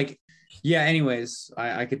 I mean, like, yeah, anyways,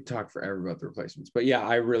 I could talk forever about the Replacements, but yeah,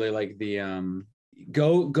 I really like the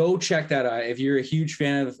go check that out. If you're a huge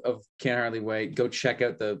fan of Can't Hardly Wait, go check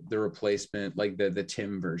out the Replacement, like the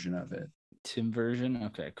Tim version of it. Tim version.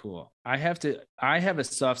 Okay, cool. I have a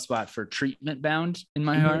soft spot for Treatment Bound in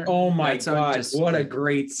my heart. Oh my God. What a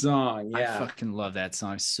great song. Yeah. I fucking love that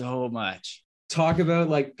song so much. Talk about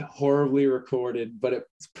like horribly recorded, but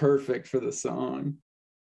it's perfect for the song.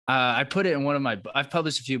 I put it in I've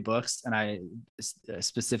published a few books, and I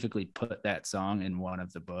specifically put that song in one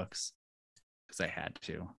of the books because I had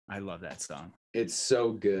to. I love that song. It's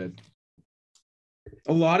so good.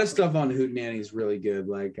 A lot of stuff on Hootenanny is really good.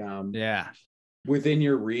 Like, Within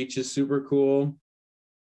Your Reach is super cool.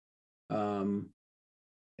 Color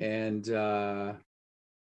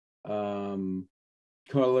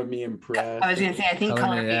Me Impressed. I was gonna say, I think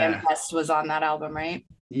Color Me Impressed was on that album, right?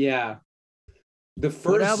 Yeah. The first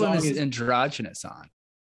what album song is Androgynous on?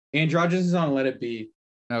 Androgynous is on Let It Be.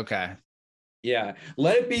 Okay. Yeah.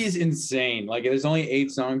 Let It Be is insane. Like, there's only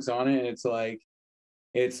 8 songs on it, and it's like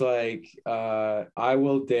I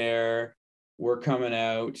Will Dare, We're Coming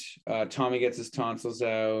Out, Tommy Gets His Tonsils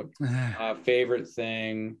Out, Favorite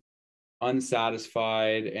Thing,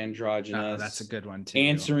 Unsatisfied, Androgynous. That's a good one too.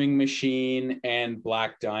 Answering Machine, and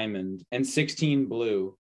Black Diamond, and 16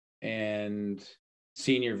 Blue, and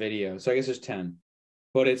Senior Video. So I guess there's 10.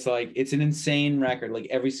 But it's like, it's an insane record. Like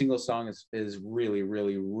every single song is really,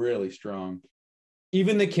 really, really strong.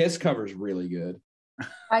 Even the Kiss cover is really good.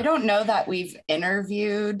 I don't know that we've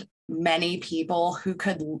interviewed many people who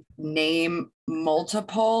could name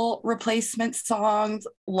multiple Replacement songs,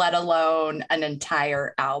 let alone an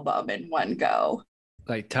entire album in one go.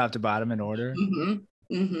 Like top to bottom in order?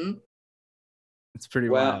 Mm-hmm. Mm-hmm. It's pretty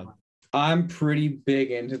wild. I'm pretty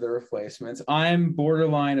big into the Replacements. I'm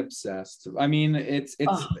borderline obsessed. I mean,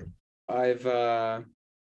 I've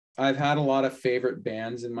had a lot of favorite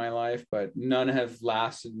bands in my life, but none have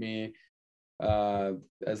lasted me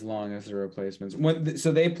as long as the Replacements.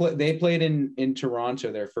 So they played in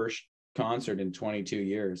Toronto, their first concert in 22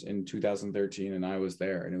 years in 2013, and I was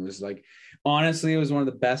there, and it was like, honestly, it was one of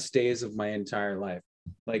the best days of my entire life.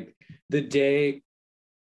 Like the day,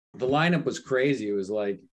 the lineup was crazy. It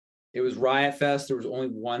was Riot Fest. There was only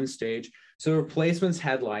one stage. So Replacements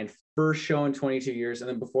headlined, first show in 22 years. And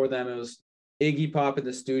then before them, it was Iggy Pop and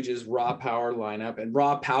the Stooges, Raw Power lineup. And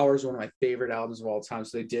Raw Power is one of my favorite albums of all time.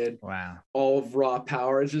 So they did all of Raw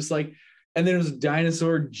Power. It's just like, and then it was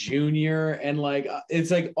Dinosaur Jr. And like,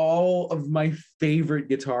 it's like all of my favorite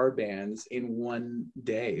guitar bands in one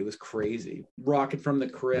day. It was crazy. Rocket from the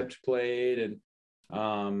Crypt played, and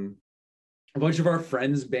a bunch of our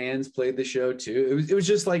friends' bands played the show too. It was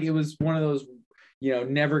just like, it was one of those,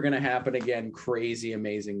 never gonna happen again, crazy,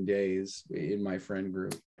 amazing days in my friend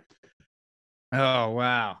group. Oh,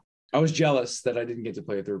 wow. I was jealous that I didn't get to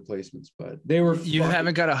play with the Replacements, but they were. You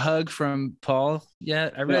haven't got a hug from Paul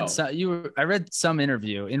yet? I read I read some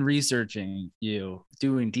interview in researching you,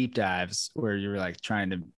 doing deep dives, where you were like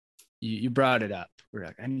trying to, you brought it up. We're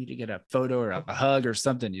like, I need to get a photo or a hug or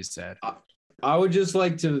something, you said. I would just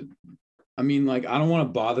like to, I mean, like, I don't want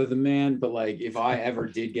to bother the man, but like, if I ever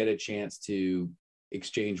did get a chance to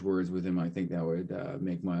exchange words with him, I think that would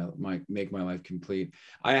make my life complete.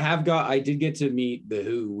 I did get to meet the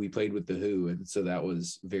Who. We played with the Who, and so that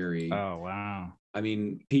was very. Oh, wow. I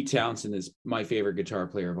mean, Pete Townsend is my favorite guitar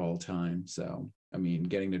player of all time, so I mean,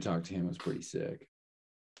 getting to talk to him was pretty sick.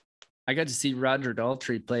 I got to see Roger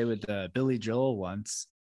Daltrey play with Billy Joel once.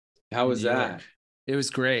 How was that? It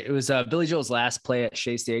was great. It was Billy Joel's last play at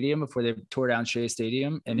Shea Stadium before they tore down Shea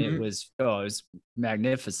Stadium. And it was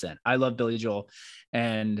magnificent. I love Billy Joel.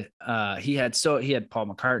 And he had Paul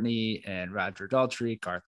McCartney and Roger Daltrey,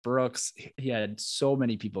 Garth Brooks. He had so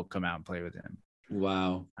many people come out and play with him.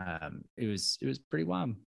 Wow. It was pretty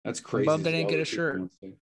wild. That's crazy. I'm bummed I didn't get a shirt.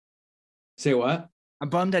 Say what? I'm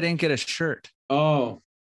bummed I didn't get a shirt. Oh.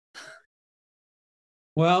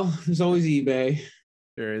 Well, there's always eBay.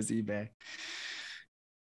 There is eBay.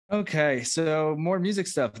 Okay, so more music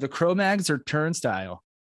stuff. The Cro-Mags or Turnstile?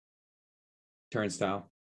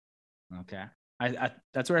 Turnstile. Okay. I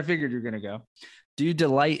that's where I figured you're gonna go. Do you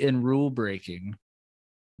delight in rule breaking?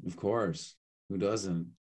 Of course. Who doesn't?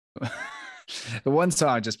 The one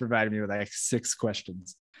song just provided me with like 6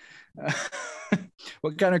 questions.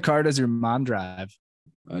 What kind of car does your mom drive?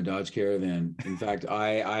 A Dodge Caravan. In fact,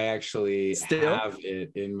 I actually have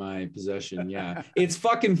it in my possession. Yeah. It's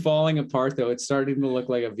fucking falling apart though. It's starting to look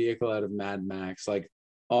like a vehicle out of Mad Max. Like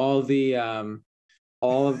all of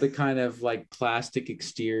the kind of like plastic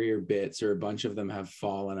exterior bits, or a bunch of them, have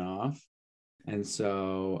fallen off. And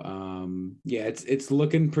so yeah, it's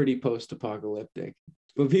looking pretty post-apocalyptic.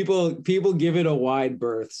 But people give it a wide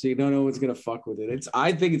berth, so you don't know what's gonna fuck with it.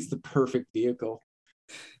 I think it's the perfect vehicle.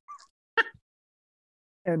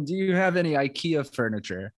 And do you have any IKEA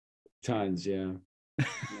furniture? Tons, yeah.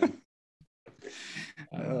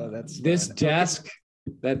 Oh, that's this fun. desk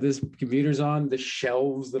that this computer's on, the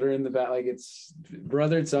shelves that are in the back, like it's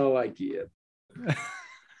all IKEA.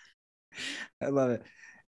 I love it.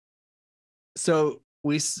 So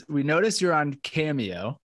we noticed you're on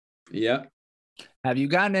Cameo. Yeah. Have you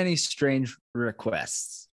gotten any strange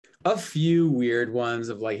requests? A few weird ones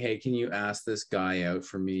of like, hey, can you ask this guy out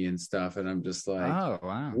for me and stuff? And I'm just like, oh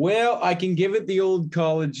wow. Well, I can give it the old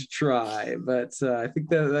college try, but I think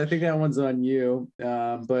that one's on you.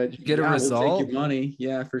 But you get a result. We'll take your money,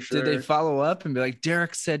 yeah, for sure. Did they follow up and be like,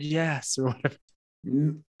 Derek said yes or whatever?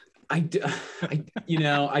 I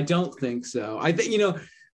don't think so. I think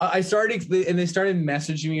I started, and they started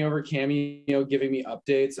messaging me over Cameo, giving me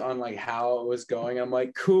updates on like how it was going. I'm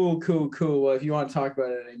like, cool. Well, if you want to talk about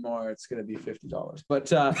it anymore, it's going to be $50.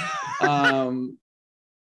 But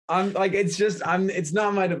I'm like, it's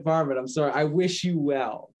not my department. I'm sorry. I wish you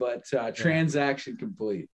well, but transaction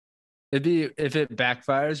complete. It'd be, if it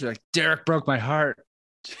backfires, you're like, Derek broke my heart.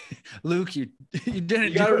 Luke, you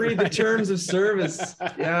didn't. You got to read the terms of service.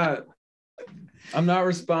 Yeah. I'm not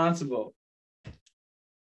responsible.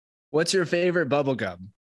 What's your favorite bubble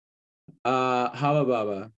gum? Hubba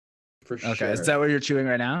Bubba, for sure. Okay, is that what you're chewing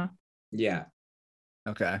right now? Yeah.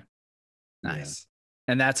 Okay. Nice.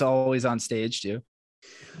 Yeah. And that's always on stage too?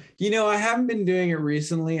 I haven't been doing it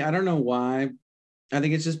recently. I don't know why. I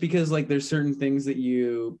think it's just because like there's certain things that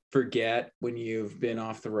you forget when you've been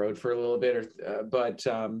off the road for a little bit. But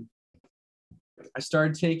I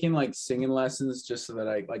started taking like singing lessons just so that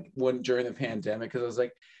I wouldn't during the pandemic, because I was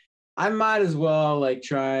like, I might as well like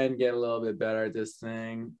try and get a little bit better at this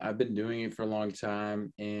thing. I've been doing it for a long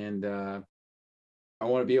time, and I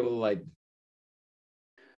want to be able to like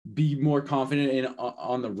be more confident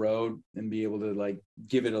on the road and be able to like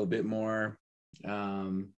give it a bit more.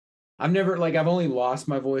 I I've never like I've only lost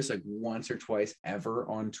my voice like once or twice ever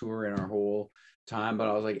on tour in our whole time. But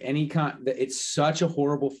I was like, it's such a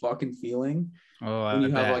horrible fucking feeling when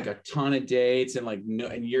you have like a ton of dates and like no,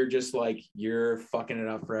 and you're just like you're fucking it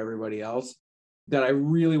up for everybody else. That I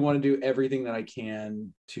really want to do everything that I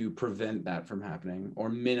can to prevent that from happening or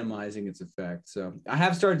minimizing its effect. So I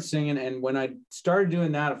have started singing, and when I started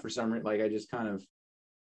doing that, for some reason, like I just kind of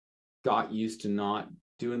got used to not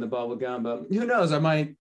doing the bubble gum. But who knows? I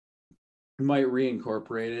might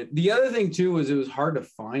reincorporate it. The other thing too was it was hard to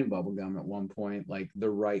find bubblegum at one point, like the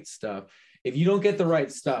right stuff. If you don't get the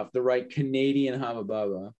right stuff, the right Canadian Hubba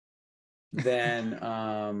Bubba, then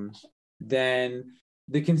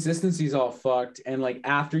the consistency's all fucked. And like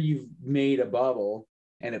after you've made a bubble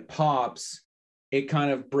and it pops, it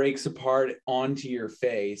kind of breaks apart onto your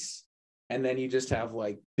face. And then you just have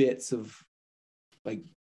like bits of like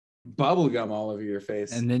bubblegum all over your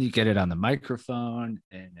face. And then you get it on the microphone.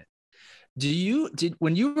 And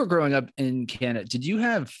when you were growing up in Canada, did you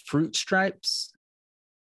have fruit stripes?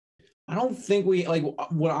 I don't think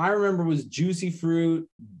what I remember was Juicy Fruit,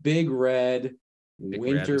 Big Red,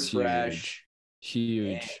 Winter Fresh.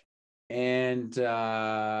 Huge. And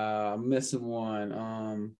I'm missing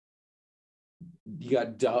one. You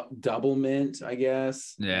got Double Mint, I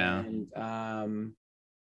guess. Yeah. And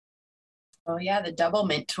oh yeah, the Double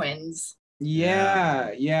Mint twins.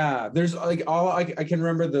 Yeah. There's like all I can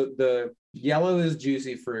remember the yellow is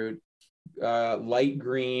Juicy Fruit. Light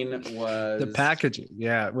green was the packaging.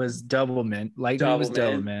 Yeah, it was Double Mint. Light green was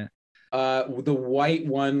Double Mint. The white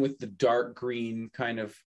one with the dark green kind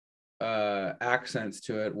of accents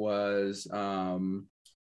to it was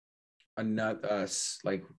another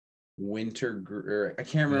like winter. I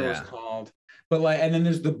can't remember what it's called. But like, and then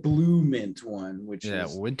there's the blue mint one, which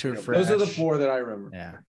is Winter Fresh. Those are the four that I remember.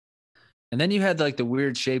 Yeah. And then you had like the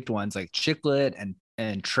weird shaped ones like Chiclet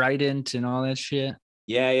and Trident and all that shit.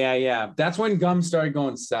 Yeah. That's when gum started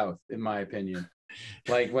going south, in my opinion.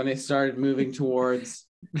 Like when they started moving towards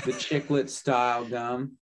the Chiclet style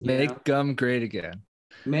gum. Make gum great again.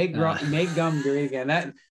 Make gum great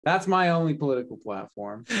again. That's my only political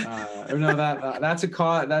platform. No, that's a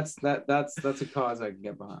cause. That's a cause I can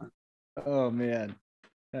get behind. Oh man,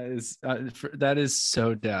 that is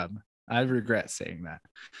so dumb. I regret saying that.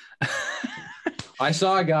 I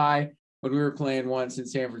saw a guy when we were playing once in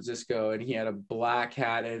San Francisco, and he had a black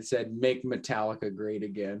hat and it said "Make Metallica Great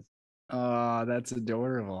Again." Oh, that's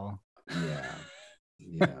adorable. Yeah.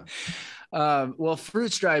 Well,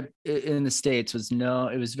 Fruit Stripe in the States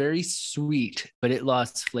it was very sweet, but it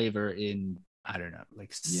lost flavor in, I don't know,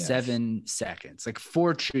 like 7 seconds, like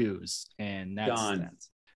 4 chews, and that's gone.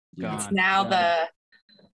 It's now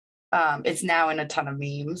it's now in a ton of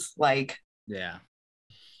memes. Like, yeah,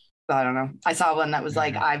 I don't know. I saw one that was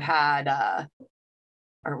like, I've had,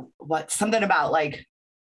 or what, something about like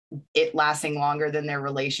it lasting longer than their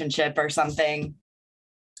relationship or something,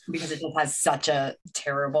 because it just has such a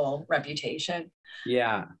terrible reputation.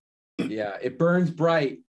 Yeah. It burns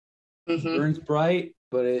bright. Mm-hmm. Burns bright,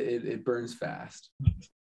 but it burns fast.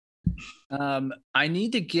 I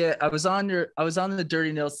need to get. I was on the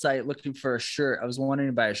Dirty Nil site looking for a shirt. I was wanting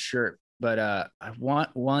to buy a shirt, but I want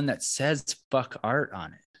one that says "fuck art"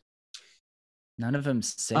 on it. None of them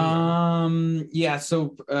say. Yeah.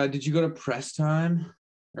 So, did you go to Press Time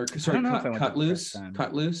or sorry, Cut Loose?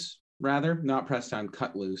 Cut Loose. Rather, not Press Time,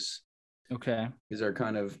 Cut Loose. Okay. Is our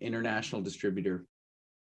kind of international distributor.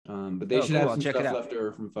 But they should have some stuff left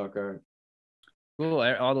over from Fuck Art. Cool.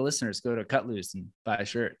 All the listeners go to Cut Loose and buy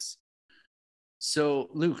shirts. So,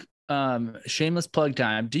 Luke, shameless plug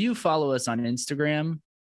time. Do you follow us on Instagram?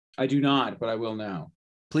 I do not, but I will now.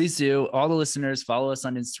 Please do. All the listeners follow us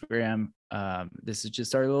on Instagram. This is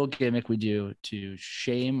just our little gimmick we do to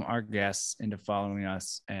shame our guests into following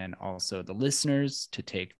us, and also the listeners to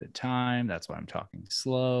take the time. That's why I'm talking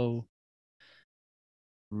slow.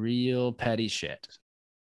 Real petty shit.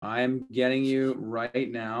 I'm getting you right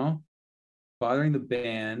now. Bothering the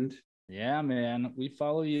band. Yeah, man. We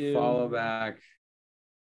follow you. Follow back.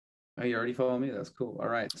 Oh, you already follow me? That's cool. All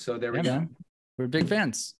right. So there we go. Man. We're big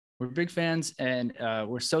fans. We're big fans, and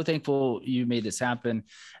we're so thankful you made this happen.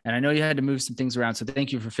 And I know you had to move some things around, so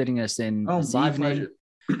thank you for fitting us in. Oh, my pleasure.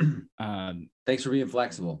 Thanks for being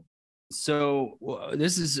flexible. So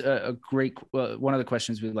this is a great one of the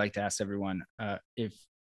questions we'd like to ask everyone.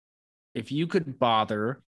 If you could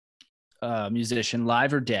bother a musician,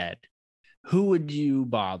 live or dead, who would you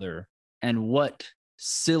bother, and what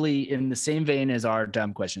silly, in the same vein as our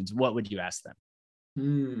dumb questions, what would you ask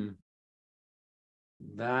them?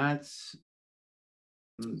 It's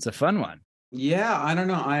a fun one. Yeah, I don't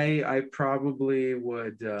know. I probably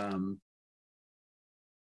would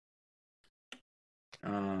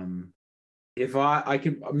If I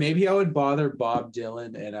could, maybe I would bother Bob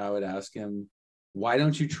Dylan and I would ask him, why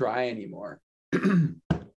don't you try anymore?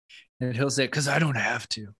 And he'll say, because I don't have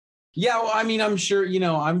to. Yeah, well, I mean, I'm sure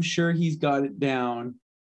he's got it down.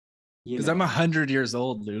 Because I'm 100 years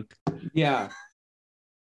old, Luke. Yeah.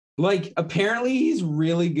 Like, apparently he's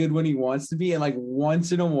really good when he wants to be. And like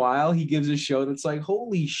once in a while, he gives a show that's like,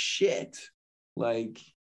 holy shit. Like,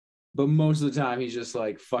 but most of the time he's just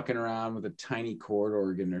like fucking around with a tiny chord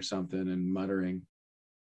organ or something and muttering.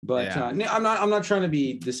 But Yeah. I'm not trying to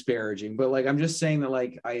be disparaging, but like I'm just saying that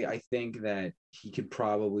like I think that he could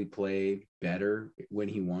probably play better when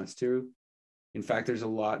he wants to. In fact, there's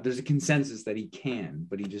a consensus that he can,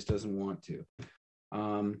 but he just doesn't want to.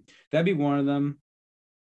 That'd be one of them.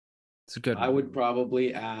 It's a good one. I would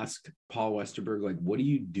probably ask Paul Westerberg, like, what do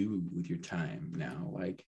you do with your time now?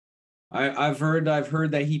 Like, I've heard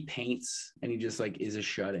that he paints and he just like is a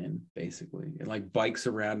shut-in basically, and like bikes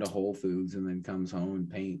around to Whole Foods and then comes home and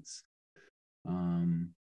paints.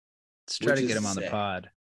 Let's try to get him on the pod.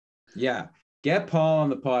 Yeah, get Paul on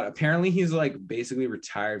the pod. Apparently, he's like basically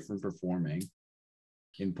retired from performing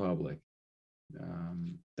in public.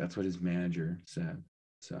 That's what his manager said.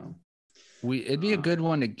 So it'd be a good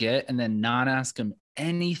one to get and then not ask him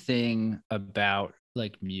anything about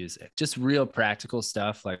like music, just real practical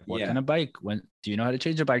stuff. Like what kind of bike, do you know how to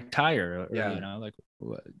change a bike tire? Or, you know, like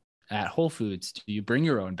at Whole Foods, do you bring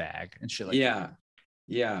your own bag and shit like that?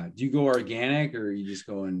 Yeah. Do you go organic or are you just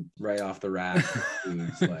going right off the rack?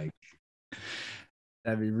 Foods, like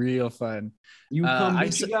that'd be real fun. You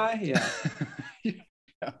kombucha guy? Yeah.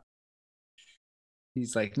 Yeah.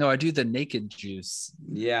 He's like, no, I do the naked juice.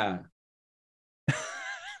 Yeah.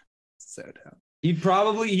 So dumb. He'd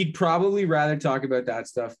probably rather talk about that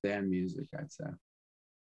stuff than music, I'd say.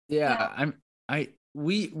 Yeah,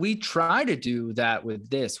 we try to do that with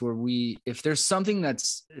this, where if there's something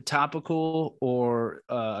that's topical or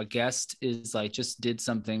a guest is like just did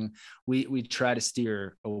something, we try to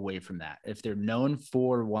steer away from that. If they're known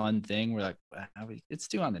for one thing, we're like, wow, it's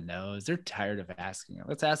too on the nose. They're tired of asking it.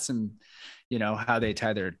 Let's ask them, you know, how they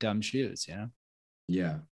tie their dumb shoes, you know?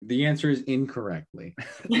 Yeah. The answer is incorrectly.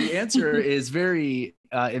 The answer is very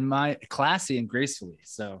in my classy and gracefully.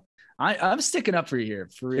 So I'm sticking up for you here,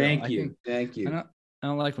 for real. Thank you. I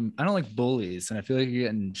don't like them. I don't like bullies, and I feel like you're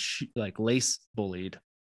getting like lace bullied.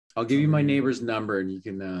 I'll give you my neighbor's number, and you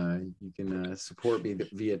can support me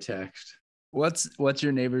via text. What's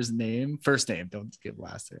your neighbor's name? First name. Don't give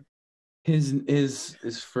last name.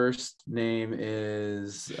 His first name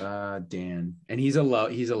is Dan, and he's a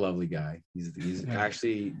lovely guy. He's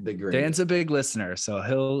actually the greatest. Dan's a big listener,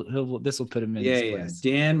 so this will put him in his place.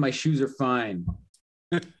 Dan, my shoes are fine.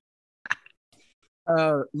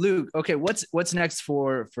 Luke, okay, what's next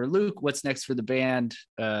for Luke? What's next for the band?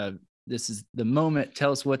 This is the moment.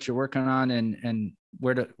 Tell us what you're working on and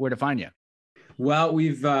where to find you. Well,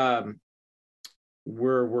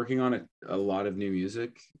 we're working on a lot of new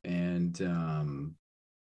music, and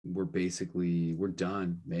we're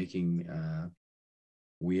done making.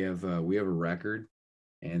 We have a record,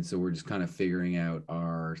 and so we're just kind of figuring out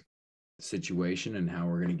our situation and how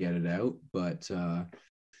we're going to get it out. But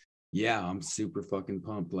yeah, I'm super fucking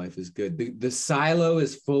pumped. Life is good. The silo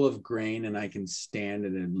is full of grain, and I can stand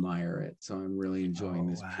and admire it. So I'm really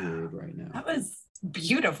enjoying this period right now. That was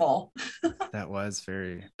beautiful. That was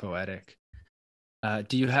very poetic.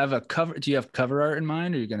 Do you have cover art in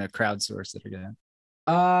mind, or are you going to crowdsource it again?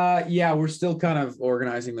 Yeah, we're still kind of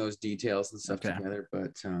organizing those details and stuff together,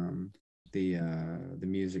 but the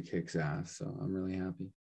music kicks ass, so I'm really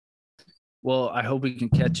happy. Well, I hope we can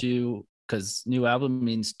catch you, because new album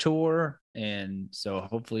means tour, and so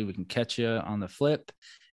hopefully we can catch you on the flip.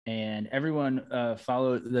 And everyone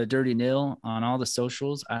follow the Dirty Nil on all the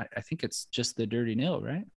socials. I think it's just the Dirty Nil,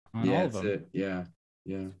 right? On all of them. It. Yeah.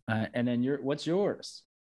 And then what's yours?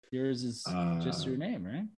 Yours is just your name,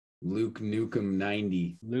 right? Luke Newcomb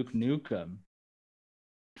 90. Luke Newcomb.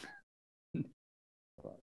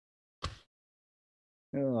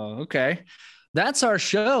 Oh, okay. That's our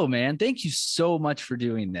show, man. Thank you so much for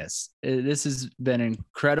doing this. This has been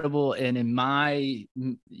incredible, and in my,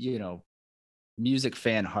 music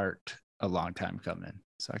fan heart, a long time coming.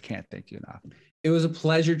 So I can't thank you enough. It was a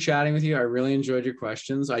pleasure chatting with you. I really enjoyed your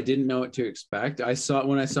questions. I didn't know what to expect.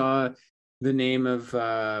 When I saw the name of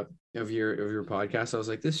your podcast, I was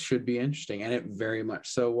like, this should be interesting, and it very much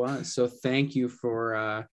so was. So thank you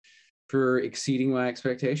for exceeding my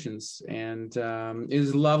expectations. And it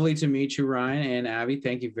was lovely to meet you, Ryan and Abby.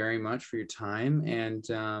 Thank you very much for your time. And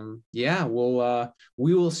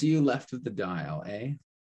we will see you left of the dial, eh?